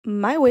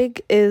My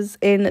wig is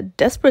in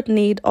desperate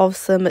need of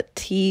some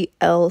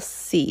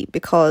TLC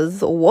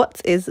because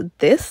what is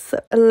this?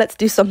 Let's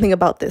do something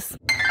about this.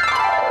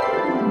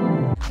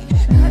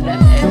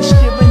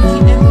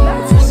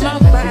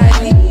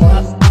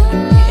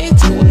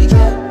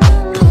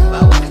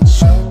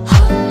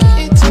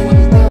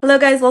 Hello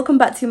guys, welcome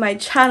back to my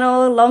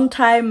channel. Long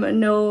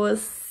time no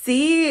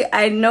see.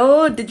 I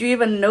know, did you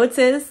even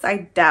notice?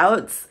 I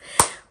doubt.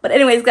 But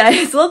anyways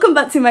guys, welcome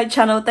back to my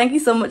channel. Thank you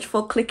so much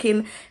for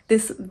clicking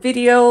this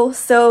video.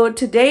 So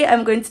today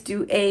I'm going to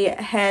do a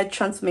hair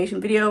transformation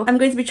video. I'm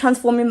going to be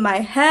transforming my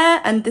hair,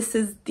 and this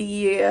is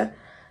the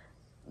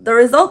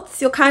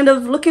results you're kind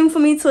of looking for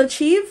me to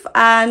achieve,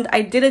 and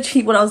I did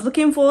achieve what I was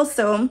looking for.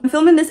 So I'm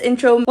filming this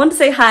intro, I want to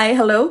say hi,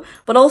 hello,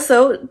 but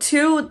also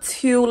to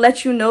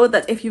let you know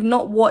that if you've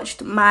not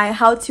watched my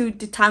how to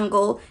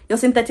detangle your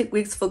synthetic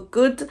wigs for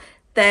good,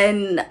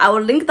 then I will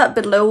link that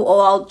below,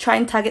 or I'll try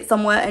and tag it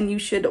somewhere, and you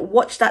should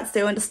watch that so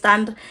you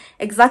understand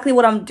exactly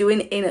what I'm doing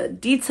in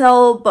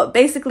detail. But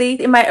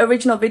basically, in my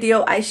original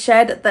video I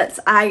shared that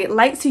I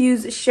like to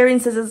use shearing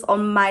scissors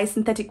on my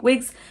synthetic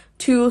wigs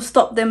to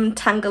stop them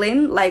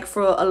tangling like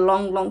for a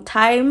long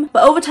time.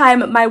 But over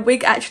time my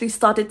wig actually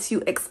started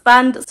to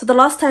expand. So the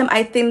last time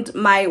I thinned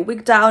my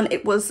wig down,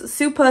 it was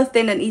super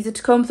thin and easy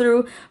to comb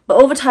through, but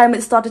over time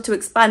it started to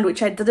expand,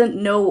 which I didn't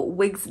know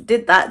wigs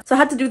did that. So I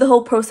had to do the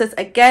whole process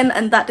again,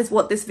 and that is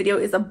what this video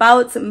is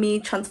about, me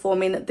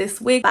transforming this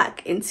wig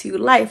back into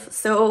life.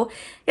 So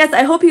yes,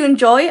 I hope you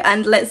enjoy,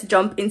 and let's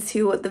jump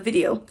into the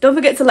video. Don't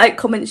forget to like,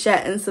 comment,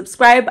 share and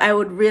subscribe. I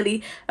would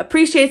really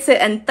appreciate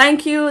it, and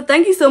thank you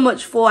so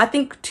much for, I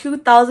think,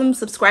 2,000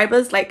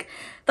 subscribers. Like,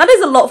 that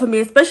is a lot for me,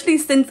 especially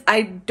since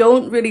I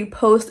don't really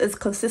post as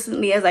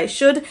consistently as I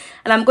should,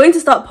 and I'm going to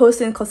start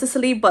posting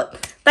consistently. But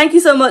thank you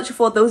so much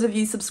for those of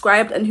you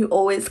subscribed and who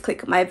always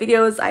click my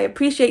videos. I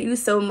appreciate you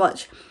so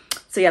much.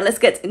 So yeah, let's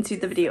get into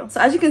the video. So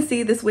as you can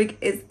see, this wig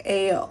is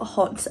a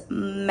hot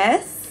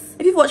mess.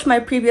 If you've watched my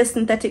previous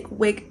synthetic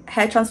wig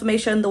hair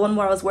transformation, the one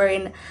where I was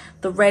wearing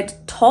the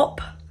red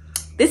top,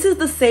 this is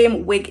the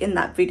same wig in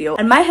that video,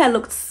 and my hair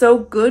looked so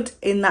good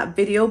in that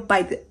video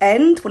by the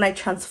end when I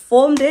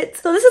transformed it.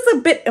 So this is a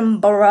bit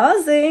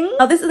embarrassing.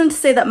 Now, this isn't to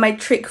say that my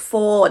trick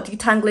for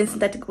detangling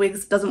synthetic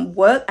wigs doesn't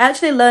work. I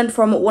actually learned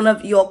from one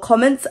of your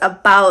comments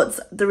about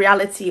the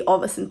reality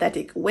of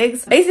synthetic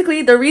wigs.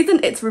 Basically, the reason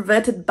it's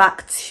reverted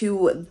back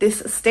to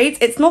this state,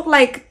 it's not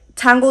like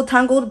tangled,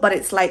 but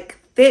it's like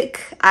thick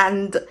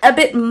and a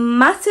bit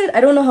matted. I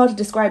don't know how to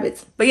describe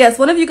it, but yes,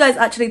 one of you guys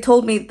actually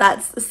told me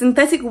that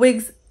synthetic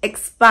wigs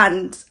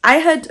expand. I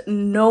had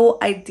no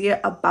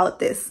idea about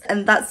this,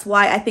 and that's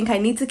why I think I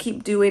need to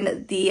keep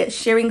doing the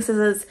shearing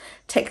scissors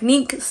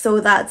technique so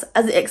that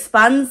as it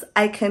expands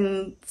I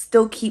can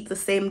still keep the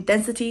same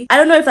density. I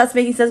don't know if that's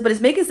making sense, but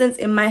it's making sense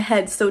in my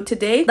head. So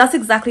today that's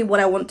exactly what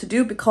I want to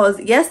do, because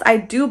yes, I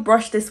do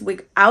brush this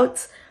wig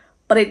out,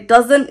 but it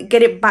doesn't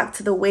get it back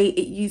to the way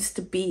it used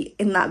to be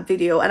in that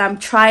video, and I'm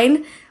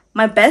trying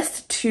my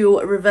best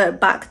to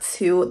revert back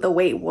to the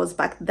way it was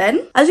back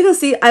then. As you can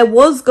see, I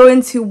was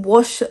going to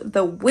wash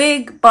the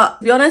wig, but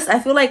to be honest, I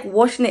feel like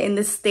washing it in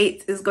this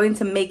state is going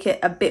to make it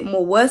a bit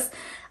more worse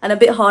and a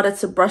bit harder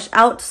to brush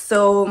out.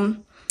 So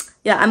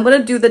yeah, I'm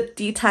gonna do the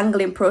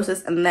detangling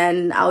process and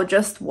then I'll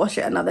just wash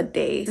it another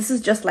day. This is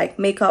just like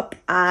makeup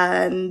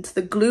and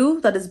the glue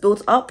that is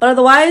built up, but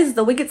otherwise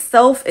the wig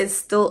itself is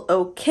still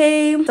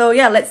okay. So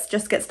yeah, let's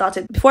just get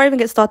started. Before I even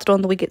get started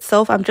on the wig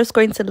itself, I'm just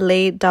going to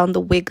lay down the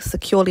wig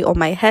securely on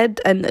my head,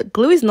 and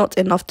glue is not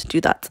enough to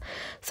do that.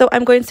 So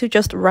I'm going to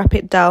just wrap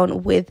it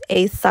down with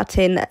a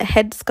satin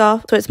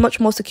headscarf so it's much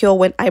more secure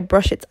when I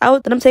brush it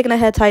out. Then I'm taking a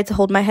hair tie to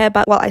hold my hair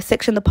back while I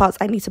section the parts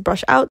I need to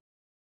brush out.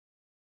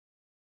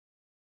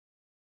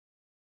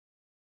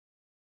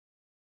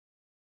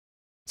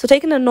 So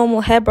taking a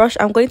normal hairbrush,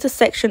 I'm going to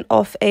section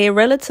off a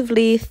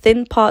relatively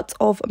thin part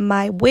of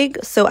my wig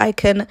so I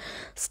can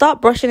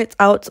start brushing it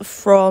out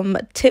from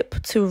tip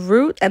to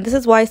root. And this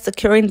is why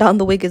securing down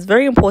the wig is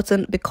very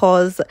important,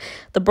 because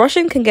the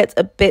brushing can get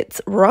a bit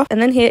rough.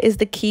 And then here is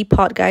the key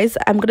part, guys.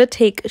 I'm going to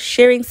take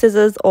shearing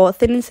scissors or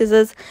thinning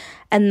scissors,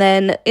 and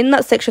then in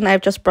that section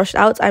I've just brushed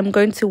out, I'm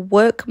going to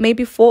work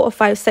maybe 4 or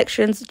 5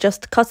 sections,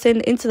 just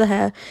cutting into the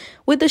hair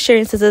with the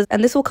shearing scissors,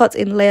 and this will cut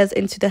in layers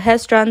into the hair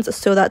strands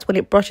so that when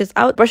it brushes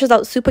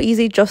out super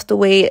easy, just the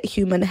way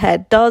human hair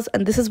does.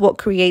 And this is what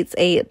creates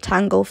a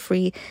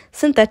tangle-free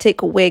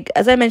synthetic wig.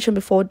 As I mentioned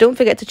before, don't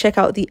forget to check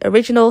out the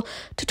original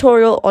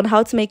tutorial on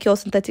how to make your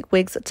synthetic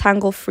wigs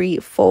tangle-free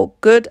for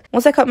good.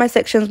 Once I cut my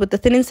sections with the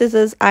thinning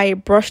scissors, I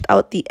brushed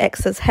out the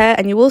excess hair,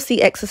 and you will see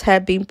excess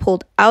hair being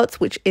pulled out,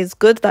 which is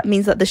good. That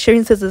means that the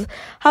shearing scissors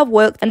have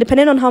worked, and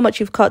depending on how much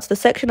you've cut, the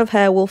section of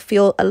hair will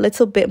feel a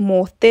little bit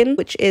more thin,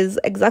 which is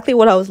exactly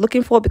what I was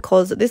looking for,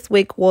 because this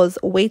wig was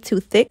way too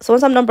thick. So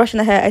once I'm done brushing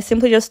the hair, I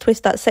simply just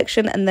twist that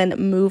section and then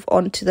move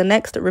on to the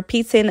next,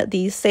 repeating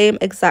the same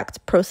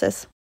exact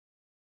process.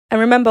 And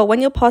remember, when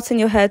you're parting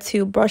your hair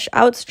to brush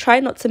out, try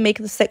not to make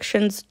the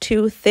sections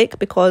too thick,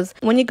 because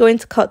when you go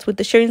into cut with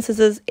the shearing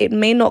scissors, it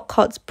may not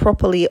cut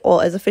properly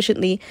or as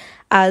efficiently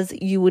as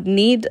you would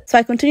need. So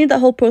I continued that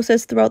whole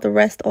process throughout the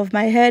rest of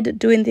my head,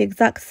 doing the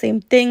exact same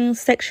thing,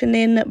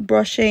 sectioning,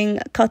 brushing,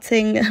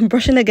 cutting,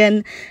 brushing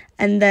again,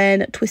 and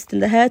then twisting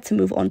the hair to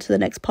move on to the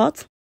next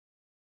part.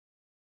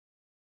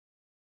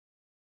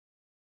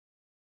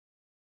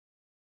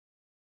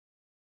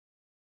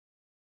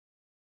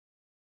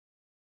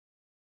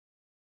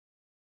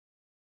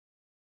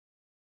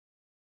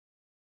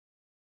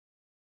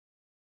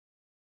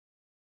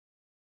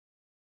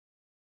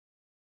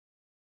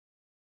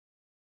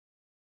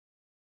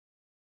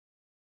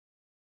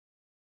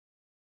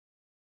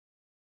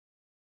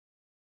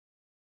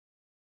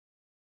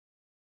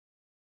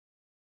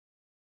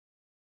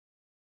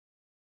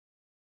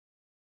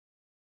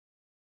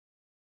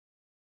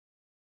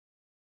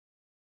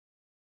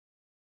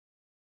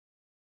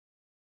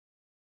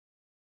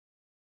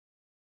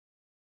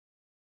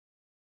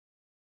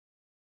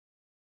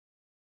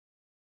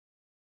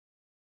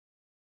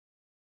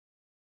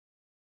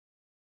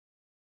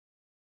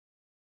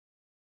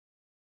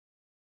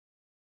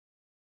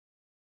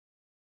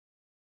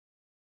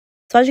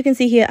 So as you can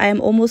see here, I am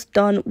almost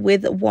done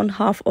with one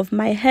half of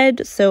my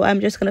head. So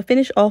I'm just going to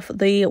finish off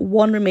the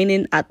one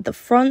remaining at the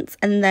front.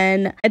 And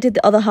then I did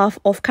the other half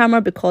off camera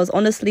because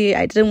honestly,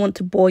 I didn't want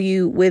to bore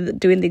you with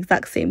doing the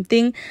exact same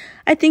thing.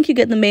 I think you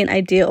get the main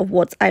idea of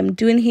what I'm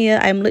doing here.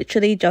 I'm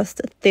literally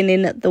just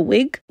thinning the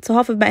wig. So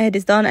half of my head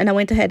is done and I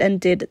went ahead and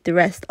did the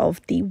rest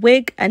of the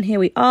wig. And here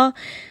we are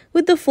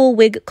with the full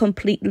wig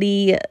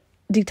completely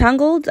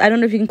detangled. I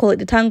don't know if you can call it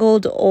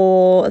detangled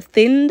or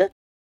thinned.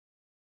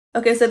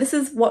 Okay, so this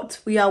is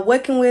what we are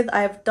working with.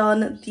 I've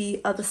done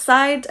the other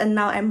side and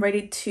now I'm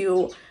ready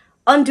to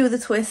undo the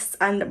twists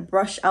and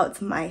brush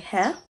out my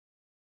hair.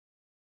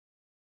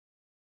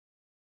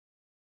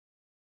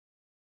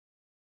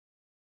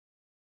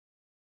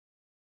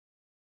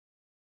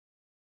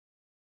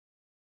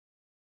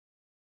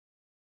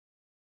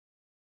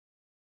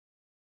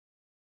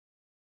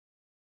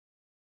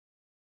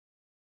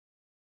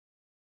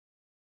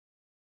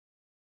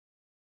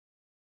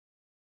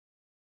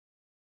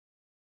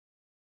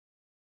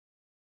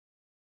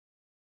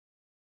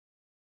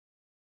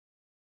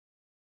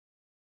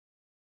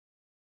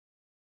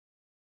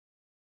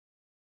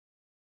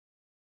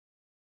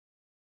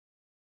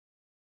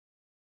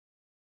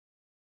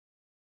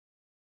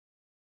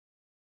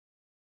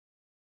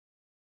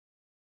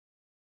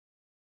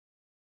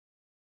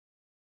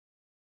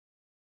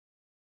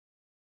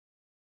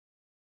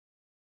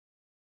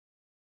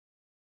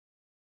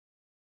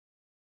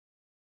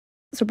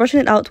 So brushing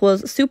it out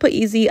was super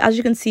easy. As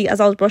you can see, as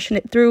I was brushing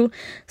it through,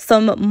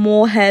 some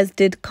more hairs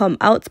did come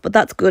out, but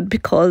that's good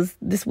because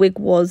this wig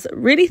was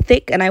really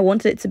thick and I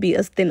wanted it to be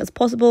as thin as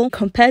possible.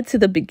 Compared to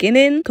the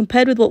beginning,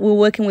 compared with what we were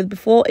working with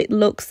before, it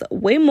looks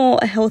way more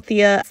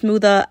healthier,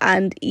 smoother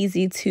and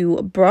easy to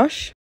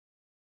brush.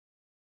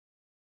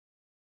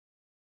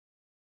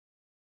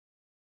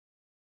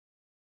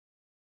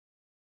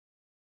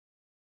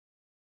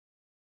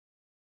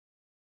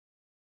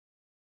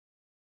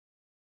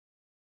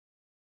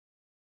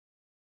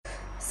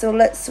 So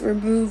let's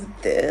remove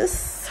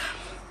this.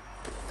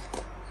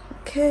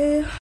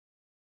 Okay.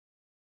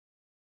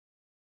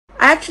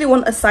 I actually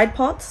want a side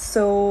part,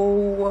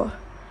 so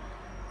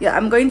yeah,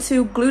 I'm going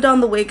to glue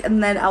down the wig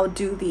and then I'll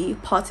do the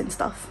parting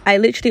stuff. I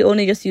literally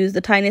only just used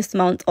the tiniest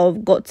amount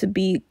of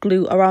got-to-be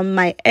glue around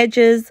my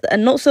edges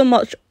and not so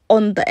much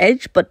on the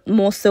edge, but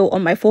more so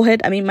on my forehead.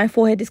 I mean, my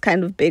forehead is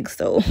kind of big,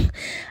 so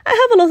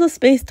I have a lot of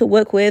space to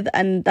work with,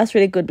 and that's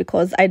really good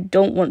because I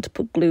don't want to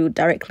put glue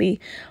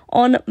directly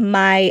on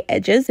my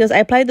edges. Because I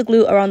applied the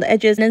glue around the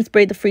edges and then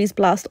sprayed the freeze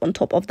blast on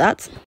top of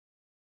that.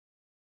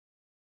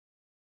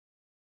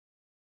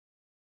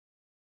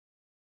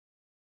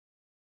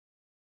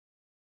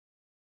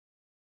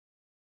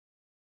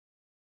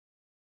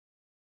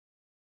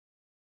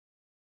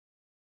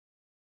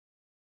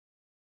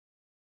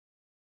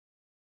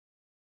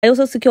 I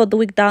also secured the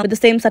wig down with the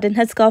same satin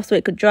headscarf so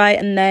it could dry,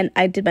 and then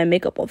I did my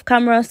makeup off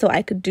camera so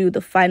I could do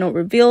the final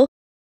reveal.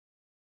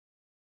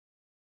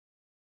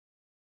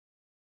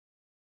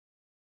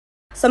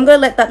 So I'm going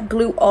to let that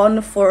glue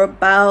on for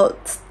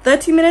about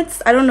 30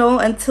 minutes, I don't know,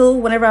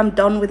 until whenever I'm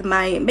done with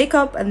my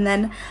makeup, and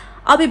then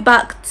I'll be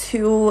back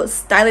to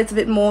style it a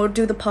bit more,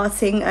 do the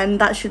parting,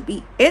 and that should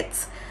be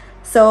it.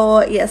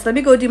 So yes, let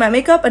me go do my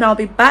makeup and I'll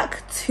be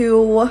back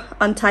to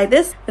untie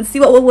this and see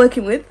what we're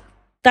working with.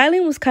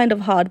 Styling was kind of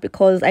hard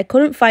because I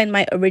couldn't find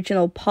my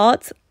original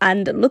parts,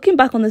 and looking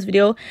back on this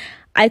video,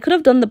 I could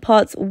have done the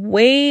parts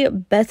way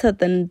better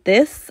than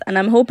this, and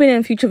I'm hoping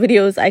in future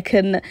videos I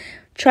can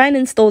try and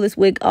install this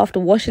wig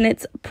after washing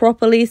it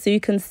properly so you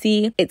can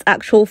see its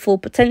actual full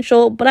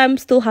potential, but I'm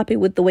still happy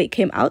with the way it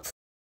came out.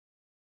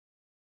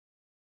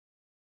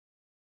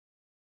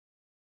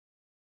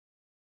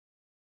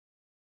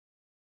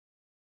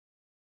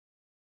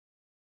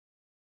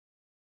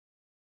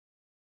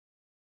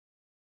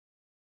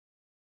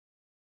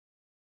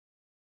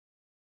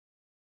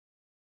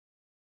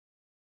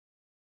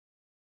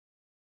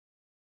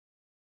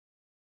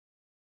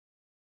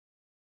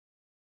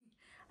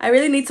 I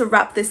really need to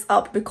wrap this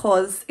up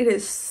because it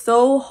is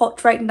so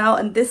hot right now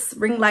and this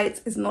ring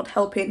light is not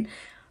helping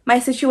my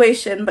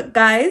situation. But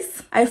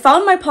guys, I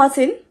found my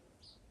parting,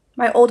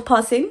 my old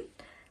parting,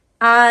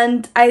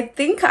 and I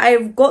think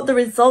I've got the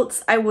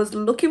results I was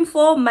looking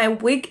for. My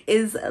wig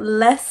is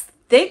less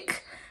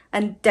thick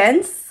and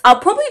dense.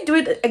 I'll probably do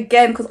it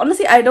again because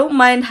honestly I don't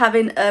mind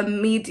having a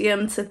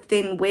medium to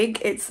thin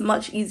wig. It's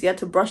much easier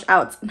to brush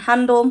out and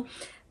handle.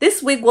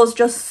 This wig was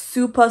just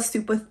super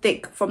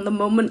thick from the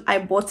moment I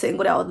bought it and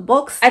got it out of the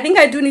box. I think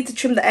I do need to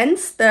trim the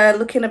ends. They're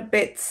looking a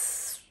bit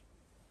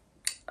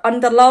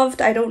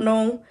underloved, I don't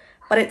know,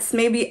 but it's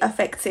maybe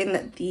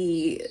affecting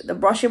the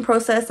brushing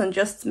process and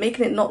just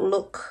making it not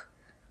look,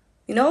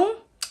 you know,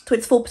 to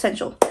its full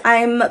potential.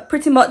 I'm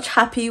pretty much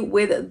happy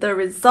with the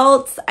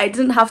results. I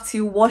didn't have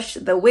to wash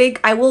the wig.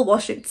 I will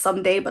wash it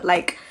someday, but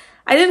like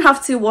I didn't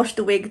have to wash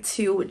the wig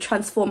to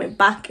transform it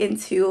back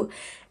into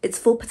its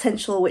full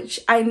potential, which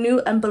I knew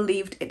and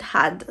believed it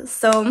had.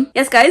 So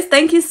yes guys,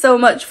 thank you so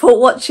much for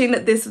watching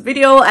this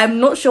video.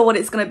 I'm not sure what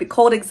it's going to be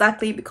called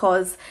exactly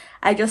because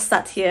I just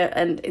sat here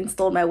and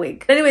installed my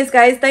wig. But anyways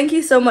guys, thank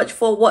you so much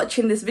for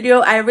watching this video.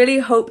 I really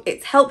hope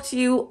it helped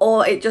you,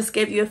 or it just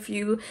gave you a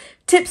few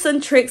tips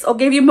and tricks, or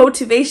gave you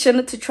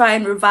motivation to try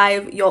and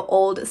revive your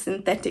old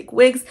synthetic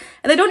wigs.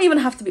 And they don't even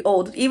have to be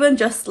old, even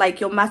just like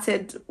your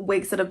matted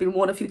wigs that have been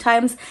worn a few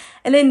times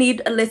and they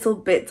need a little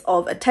bit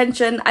of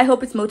attention. I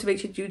hope it's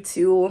motivated you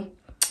to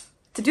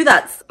do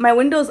that. My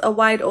windows are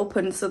wide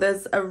open, so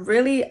there's a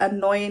really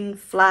annoying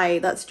fly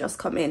that's just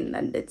come in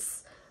and it's...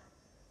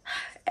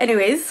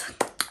 Anyways,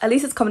 at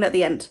least it's coming at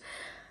the end.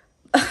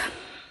 I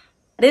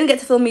didn't get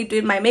to film me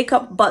doing my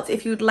makeup, but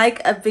if you'd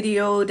like a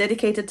video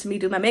dedicated to me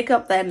doing my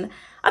makeup, then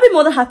I'd be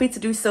more than happy to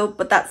do so.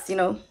 But that's, you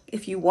know,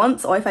 if you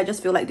want, or if I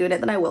just feel like doing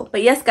it, then I will.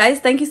 But yes guys,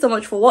 thank you so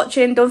much for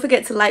watching. Don't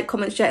forget to like,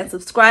 comment, share and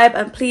subscribe,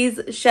 and please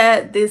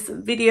share this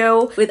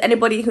video with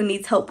anybody who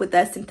needs help with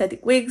their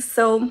synthetic wigs.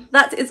 So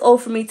that is all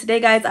from me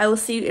today guys. I will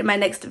see you in my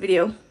next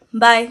video.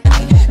 Bye.